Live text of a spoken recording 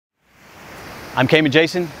I'm Cayman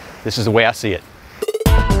Jason. This is the way I see it.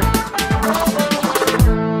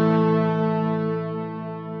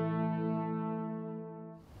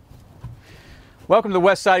 Welcome to the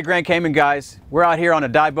Westside Grand Cayman, guys. We're out here on a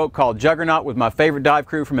dive boat called Juggernaut with my favorite dive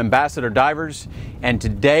crew from Ambassador Divers, and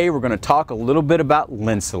today we're going to talk a little bit about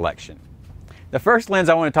lens selection. The first lens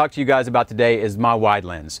I want to talk to you guys about today is my wide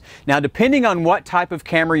lens. Now, depending on what type of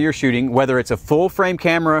camera you're shooting, whether it's a full frame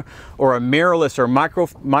camera or a mirrorless or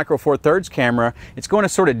micro four thirds camera, it's going to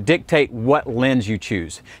sort of dictate what lens you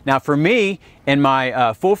choose. Now, for me, in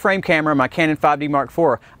my full frame camera, my Canon 5D Mark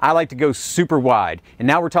IV, I like to go super wide. And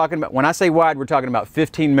now we're talking about, when I say wide, we're talking about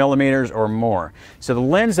 15 millimeters or more. So the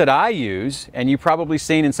lens that I use, and you've probably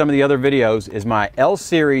seen in some of the other videos, is my L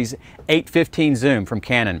series 8-15 zoom from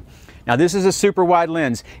Canon. Now, this is a super wide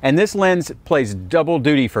lens, and this lens plays double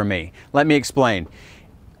duty for me. Let me explain.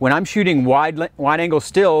 When I'm shooting wide angle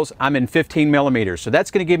stills, I'm in 15 millimeters. So that's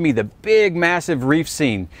going to give me the big, massive reef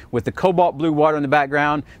scene with the cobalt blue water in the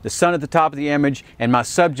background, the sun at the top of the image, and my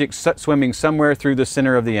subject swimming somewhere through the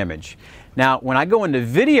center of the image. Now, when I go into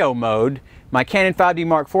video mode, my Canon 5D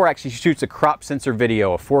Mark IV actually shoots a crop sensor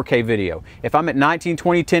video, a 4K video. If I'm at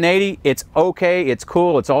 1920, 1080, it's okay, it's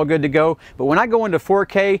cool, it's all good to go. But when I go into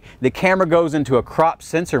 4K, the camera goes into a crop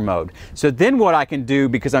sensor mode. So then what I can do,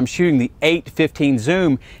 because I'm shooting the 8-15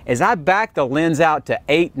 zoom, is I back the lens out to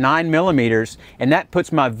 8-9 millimeters, and that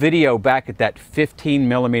puts my video back at that 15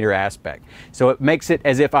 millimeter aspect. So it makes it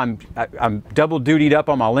as if I'm double dutied up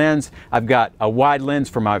on my lens. I've got a wide lens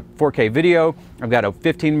for my 4K video, I've got a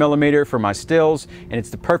 15 millimeter for my stills, and it's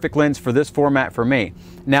the perfect lens for this format for me.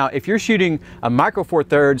 Now, if you're shooting a micro four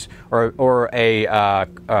thirds or a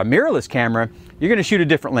mirrorless camera, you're going to shoot a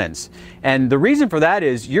different lens. And the reason for that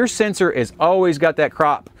is your sensor is always got that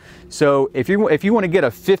crop. So if you want to get a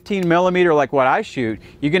 15 millimeter like what I shoot,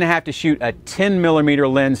 you're going to have to shoot a 10 millimeter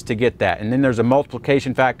lens to get that. And then there's a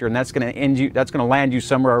multiplication factor, and that's going to land you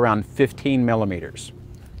somewhere around 15 millimeters.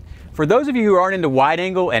 For those of you who aren't into wide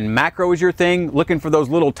angle and macro is your thing, looking for those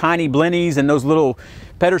little tiny blennies and those little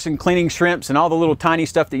Pedersen cleaning shrimps and all the little tiny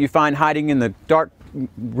stuff that you find hiding in the dark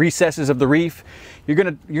recesses of the reef, you're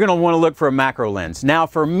gonna want to look for a macro lens. Now,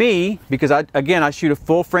 for me, because I shoot a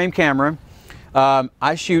full frame camera,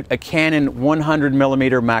 I shoot a Canon 100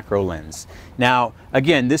 millimeter macro lens. Now,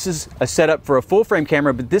 again, this is a setup for a full frame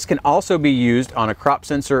camera, but this can also be used on a crop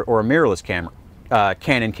sensor or a mirrorless camera.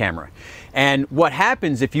 Canon camera. And what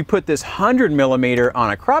happens if you put this 100 millimeter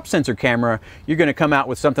on a crop sensor camera, you're going to come out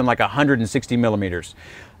with something like 160 millimeters.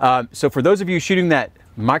 So for those of you shooting that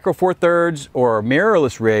micro four thirds or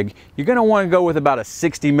mirrorless rig, you're going to want to go with about a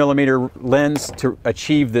 60 millimeter lens to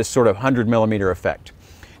achieve this sort of 100 millimeter effect.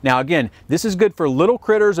 Now, again, this is good for little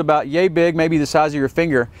critters about yay big, maybe the size of your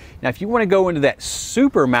finger. Now, if you want to go into that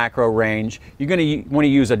super macro range, you're going to want to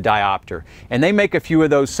use a diopter. And they make a few of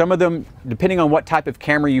those. Some of them, depending on what type of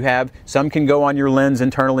camera you have, some can go on your lens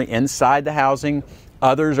internally inside the housing.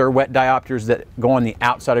 Others are wet diopters that go on the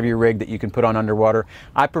outside of your rig that you can put on underwater.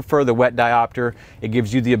 I prefer the wet diopter. It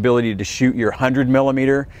gives you the ability to shoot your 100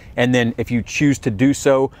 millimeter, and then if you choose to do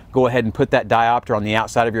so, go ahead and put that diopter on the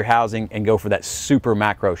outside of your housing and go for that super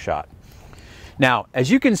macro shot. Now, as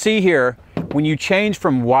you can see here, when you change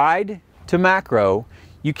from wide to macro,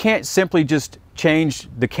 you can't simply just change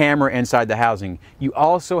the camera inside the housing. You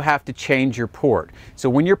also have to change your port. So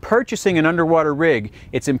when you're purchasing an underwater rig,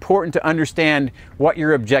 it's important to understand what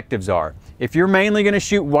your objectives are. If you're mainly going to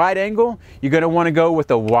shoot wide angle, you're going to want to go with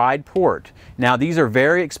a wide port. Now, these are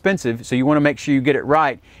very expensive, so you want to make sure you get it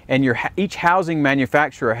right. And each housing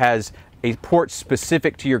manufacturer has a port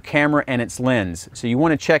specific to your camera and its lens. So you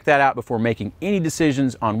want to check that out before making any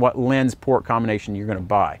decisions on what lens port combination you're going to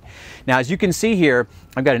buy. Now, as you can see here,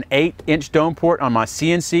 I've got an 8-inch dome port on my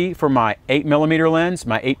CNC for my 8 millimeter lens,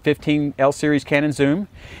 my 8-15 L series Canon zoom.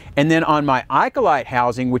 And then on my Icolite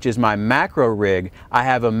housing, which is my macro rig, I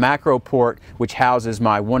have a macro port which houses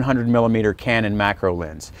my 100 millimeter Canon macro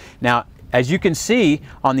lens. Now, as you can see,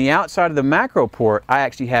 on the outside of the macro port, I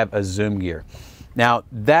actually have a zoom gear. Now,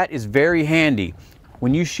 that is very handy.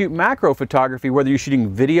 When you shoot macro photography, whether you're shooting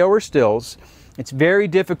video or stills, it's very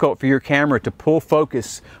difficult for your camera to pull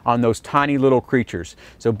focus on those tiny little creatures.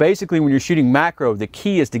 So basically, when you're shooting macro, the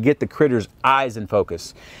key is to get the critter's eyes in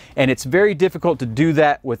focus. And it's very difficult to do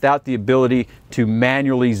that without the ability to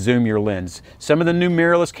manually zoom your lens. Some of the new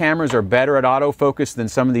mirrorless cameras are better at autofocus than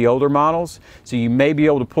some of the older models, so you may be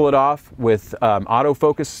able to pull it off with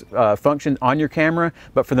autofocus function on your camera,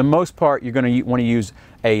 but for the most part, you're going to want to use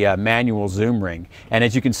a manual zoom ring. And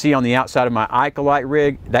as you can see on the outside of my Icolite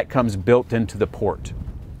rig, that comes built into the port.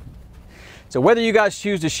 So whether you guys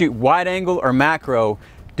choose to shoot wide angle or macro,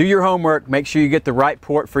 do your homework, make sure you get the right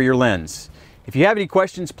port for your lens. If you have any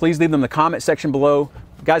questions, please leave them in the comment section below.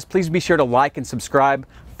 Guys, please be sure to like and subscribe.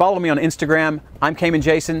 Follow me on Instagram. I'm Cayman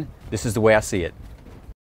Jason. This is the way I see it.